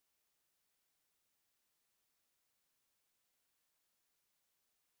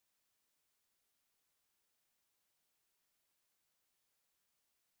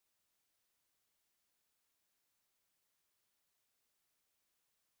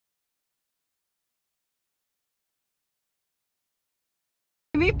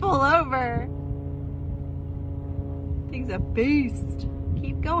Let me pull over. Thing's a beast.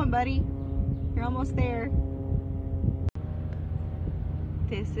 Keep going, buddy. You're almost there.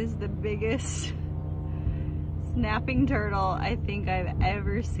 This is the biggest snapping turtle I think I've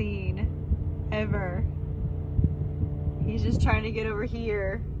ever seen. Ever. He's just trying to get over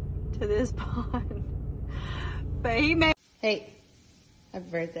here to this pond. But he made— Hey, happy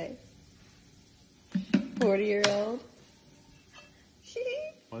birthday. 40-year-old.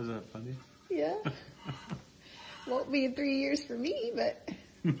 Was that funny? Yeah. Won't be in 3 years for me, but...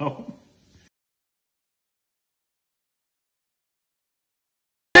 No.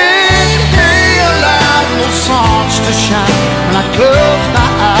 Songs to shine when I close my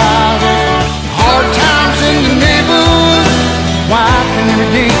eyes. Hard times in the neighborhood. Why can every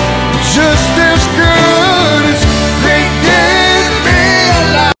day be just as good as great days be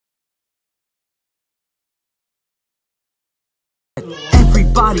alive?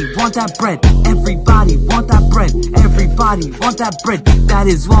 Everybody want that bread. Everybody want that bread. Everybody want that bread. That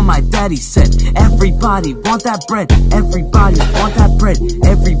is what my daddy said. Everybody want that bread. Everybody want that bread.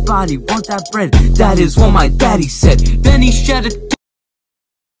 Everybody want that bread. That is what my daddy said. Then he shed a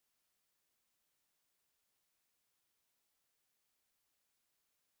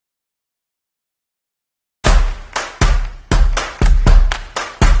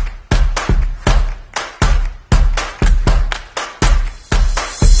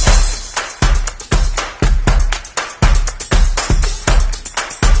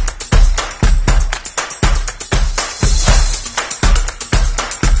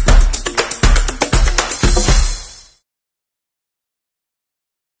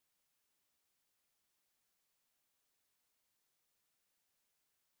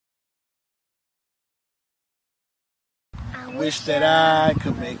Wish that I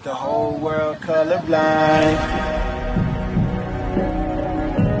could make the whole world colorblind.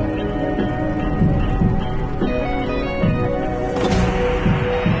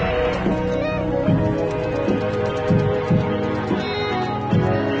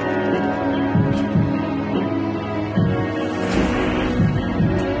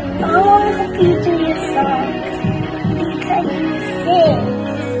 I hope you do your song because you sing.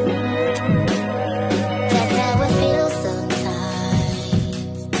 That's how it feels sometimes.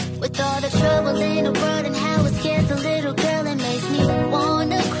 With all the trouble in the world and how it scares the little girl, it makes me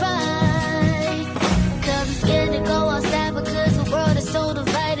wanna cry. Cause I'm scared to go outside because the world is so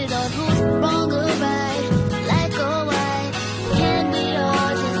divided on who's wrong or right, black or white. Can we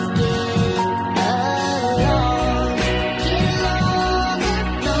all just get along? Get along,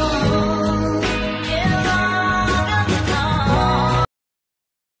 along. Get along, along.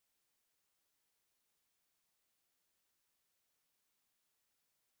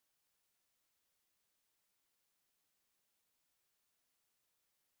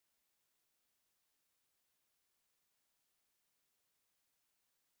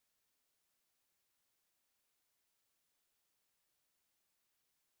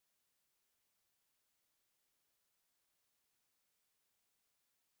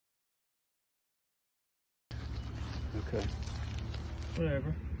 Okay.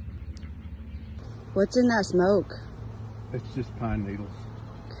 Whatever. What's in that smoke? It's just pine needles.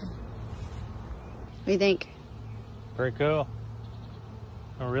 What do you think? Pretty cool.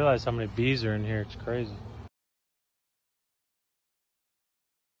 I don't realize how many bees are in here. It's crazy.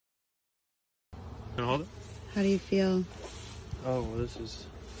 Can I hold it? How do you feel? Oh, well, this is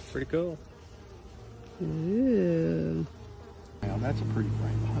pretty cool. Ooh. Now that's a pretty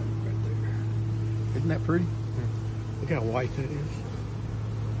rainbow right there. Isn't that pretty? Look how white that is.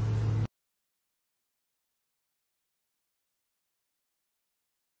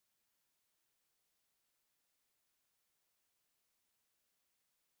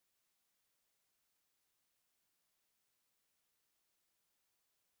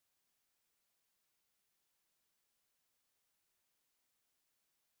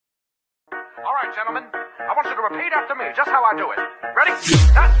 All right, gentlemen, I want you to repeat after me, just how I do it. Ready?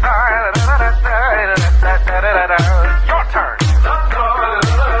 Your turn.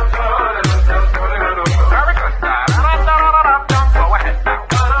 Very good. Go ahead now.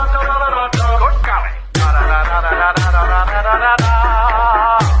 Good golly.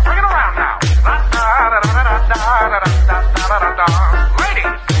 Bring it around now.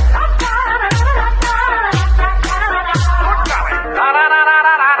 Ladies. Good golly.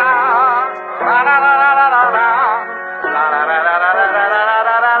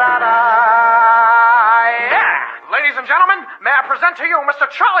 Ladies and gentlemen, may I present to you Mr.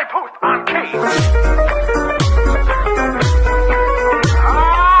 Charlie Puth.